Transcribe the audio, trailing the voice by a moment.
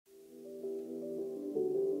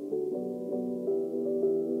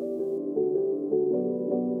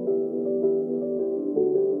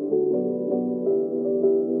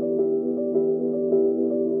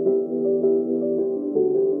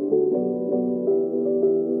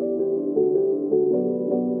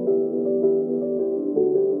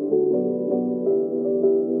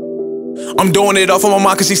I'm doing it all for my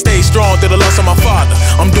mom cause she stays strong through the loss of my father.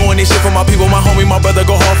 I'm doing this shit for my people, my homie, my brother,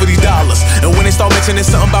 go hard for these dollars. And when they start mentioning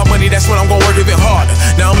something about money, that's when I'm gonna work even harder.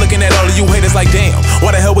 Now I'm looking at all of you haters like, damn, why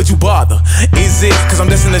the hell would you bother? Is it cause I'm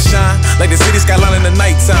destined to shine? Like the city skyline in the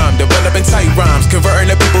nighttime, developing tight rhymes, converting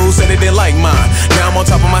the people who said they didn't like mine. Now I'm on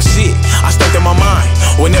top of my shit, I strengthen my mind.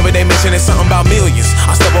 Whenever they mention it's something about millions,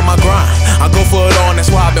 I step on my grind. I go for it all and that's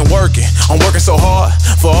why I've been working. I'm working so hard,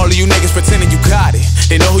 for all of you niggas pretending you got it.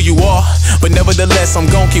 They know who you are, but nevertheless I'm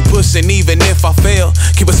gon' keep pushing even if I fail.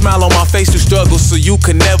 Keep a smile on my face through struggle so you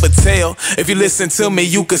can never tell. If you listen to me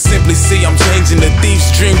you can simply see I'm changing the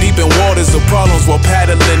thief's dream. Deep in waters of problems while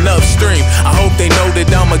paddling upstream. I hope they know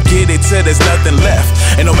that I'ma get it till there's nothing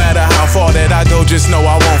left. And no matter how far that I go, just know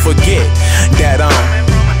I won't forget that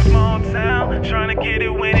trying to get it,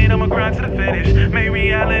 win it, I'ma grind to the finish. Make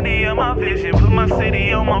reality of my vision. Put my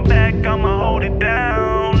city on my back, I'ma hold it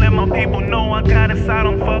down. Let my people know I got it, so I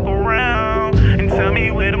don't fuck around. And tell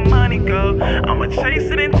me where the money go, I'ma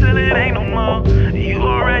chase it until it ain't no more. You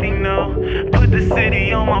already know. Put the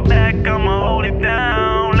city on my back, I'ma hold it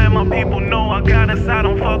down. Let my people know I got it, so I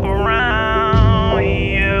don't fuck around.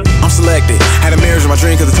 Yeah. I'm selected, had a marriage with my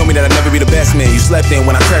dream cause it told me that I'd never be the best man. You slept in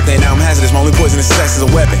when I crept in, now I'm hazardous. My only poison is sex is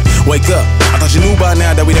a weapon. Wake up, I thought you knew by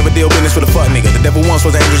now that we never deal business with a fuck nigga. The devil once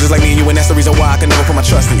was an angel just like me and you, and that's the reason why I can never put my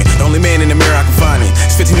trust in you. The only man in the mirror I can find it.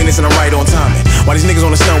 It's 15 minutes and I'm right on timing. Why these niggas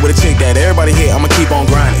on the stone with a chick that everybody hit, I'ma keep on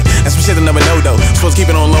grinding. That's some shit they'll never know though. Supposed to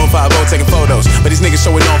keep it on low, 5-0, taking photos. But these niggas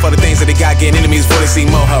showing off for the things that they got, getting enemies before they see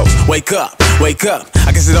more hoes. Wake up, wake up.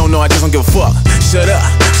 I guess they don't know, I just don't give a fuck. Shut up,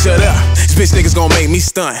 shut up. These bitch niggas gon' make me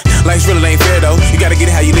stunt. Life's really ain't fair though. You gotta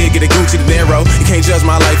get it how you live, get a Gucci to narrow. You can't judge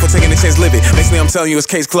my life for taking a chance, live it. Basically I'm telling you it's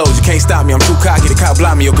case closed. You can't stop me, I'm too cocky. The cop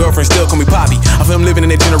block me, your girlfriend still call me Poppy. I feel I'm living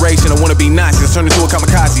in that generation, I wanna be nice. It's turned into a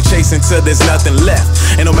kamikaze, chasing till there's nothing left.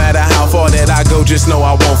 And no matter how far that I go, just know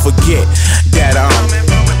I won't forget that Coming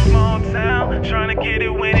from a small town, trying to get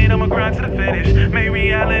it, win it, I'ma grind to the finish. Make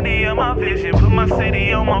reality of my vision. Put my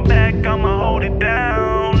city on my back, I'ma hold it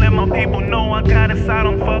down. Let my people know I got it, so I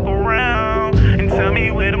don't fuck around. And tell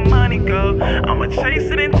me where the money go, I'ma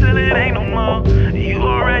chase it until it ain't no more. You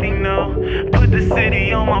already know. Put the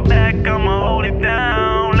city on my back, I'ma hold it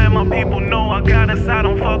down. Let my people know I got it, so I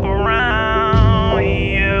don't fuck around.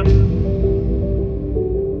 Yeah.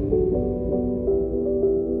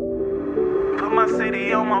 Put my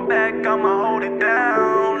city on my back, I'ma hold it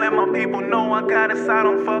down. Let my people know I got it, so I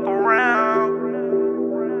don't fuck around.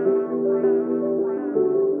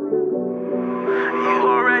 You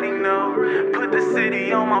already know. Put the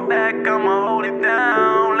city on my back, I'ma hold it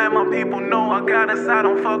down. Let my people know I got it, so I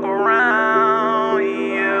don't fuck around.